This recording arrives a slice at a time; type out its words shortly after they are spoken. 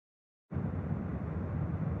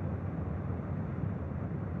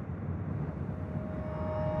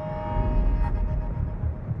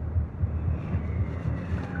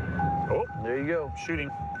There you go. Shooting.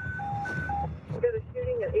 We got a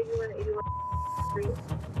shooting at 81 Street.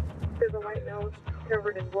 There's a white nose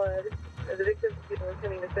covered in blood. The victims were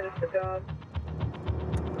coming to finish the job.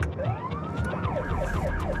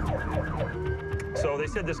 So they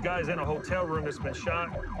said this guy's in a hotel room that's been shot,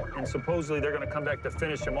 and supposedly they're going to come back to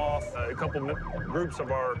finish him off. A couple groups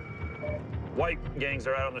of our white gangs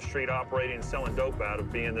are out on the street operating and selling dope out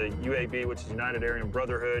of, being the UAB, which is United Aryan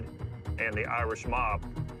Brotherhood, and the Irish Mob.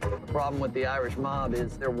 The problem with the Irish Mob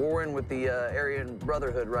is they're warring with the Aryan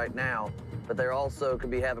Brotherhood right now, but they also could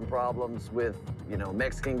be having problems with, you know,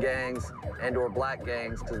 Mexican gangs and/or black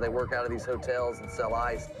gangs because they work out of these hotels and sell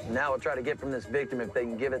ice. Now we'll try to get from this victim, if they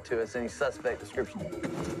can give it to us, any suspect description.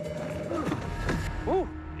 Woo!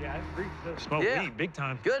 Yeah, I agree. Smoke weed, big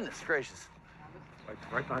time. Goodness gracious.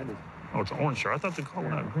 Right behind us. Oh, it's an orange shirt. I thought they called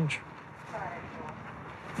that green shirt.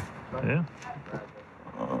 Yeah.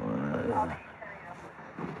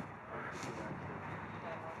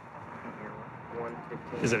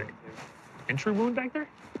 Is it an entry wound back there?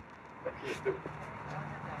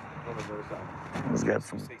 He's got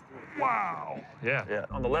some. Wow. Yeah.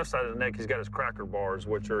 On the left side of the neck, he's got his cracker bars,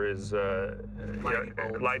 which are his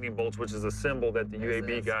lightning bolts, which is a symbol that the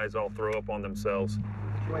UAB guys all throw up on themselves.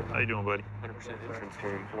 How you doing, buddy? 100% insurance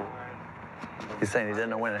carried forward. He's saying he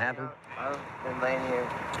didn't know when it happened? I've been laying here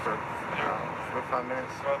for 5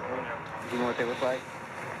 minutes. Do you know what they look like?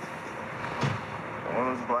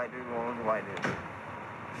 One was a black dude, one was a white dude.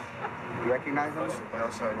 You recognize them? No,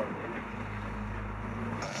 sir.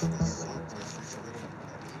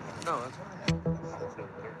 No, that's fine.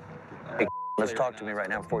 Hey, let's talk to me right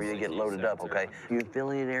now before you get loaded up, okay? You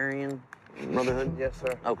affiliated Aryan Brotherhood? Yes,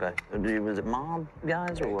 sir. Okay. Was it mob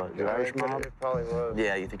guys or what? The Irish mob? It probably was.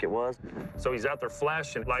 Yeah, you think it was? So he's out there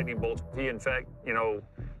flashing lightning bolts. He, in fact, you know,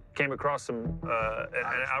 came across an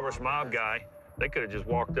Irish mob guy. They could have just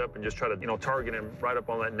walked up and just tried to, you know, target him right up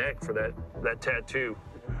on that neck for that tattoo.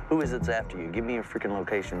 Who is it's after you? Give me a freaking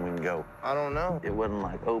location we can go. I don't know. It wasn't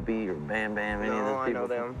like Opie or Bam Bam, any of those people? No, I know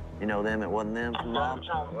them. You know them? It wasn't them from mob? It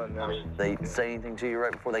wasn't them. They say anything to you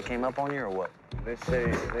right before they came up on you or what? They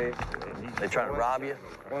say They trying to rob you?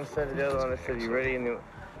 One said to the other one, they said, "You ready?" And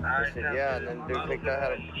I said, "Yeah." And then dude picked out how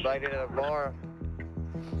to bite it at a bar.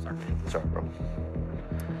 Sorry, bro.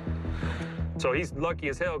 So he's lucky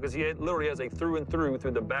as hell because he literally has a through and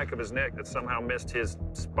through the back of his neck that somehow missed his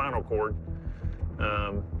spinal cord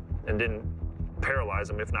and didn't paralyze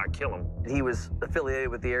him, if not kill him. He was affiliated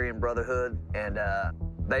with the Aryan Brotherhood, and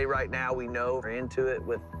they right now, we know, are into it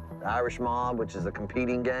with the Irish Mob, which is a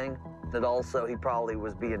competing gang. That also, he probably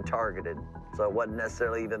was being targeted. So it wasn't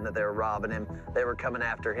necessarily even that they were robbing him. They were coming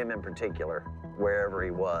after him in particular, wherever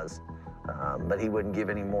he was. But he wouldn't give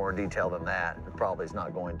any more detail than that. Probably is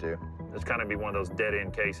not going to. It's kind of be one of those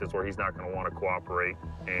dead-end cases where he's not going to want to cooperate,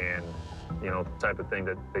 and, you know, the type of thing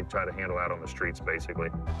that they try to handle out on the streets,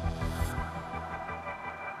 basically.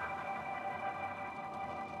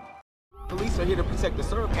 Police are here to protect the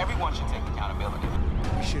service. Everyone should take accountability.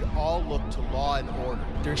 We should all look to law and order.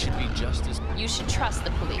 There should be justice. You should trust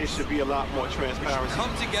the police. It should be a lot more transparency.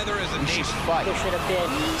 Come together as a nation. Fight. There should have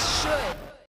been. We should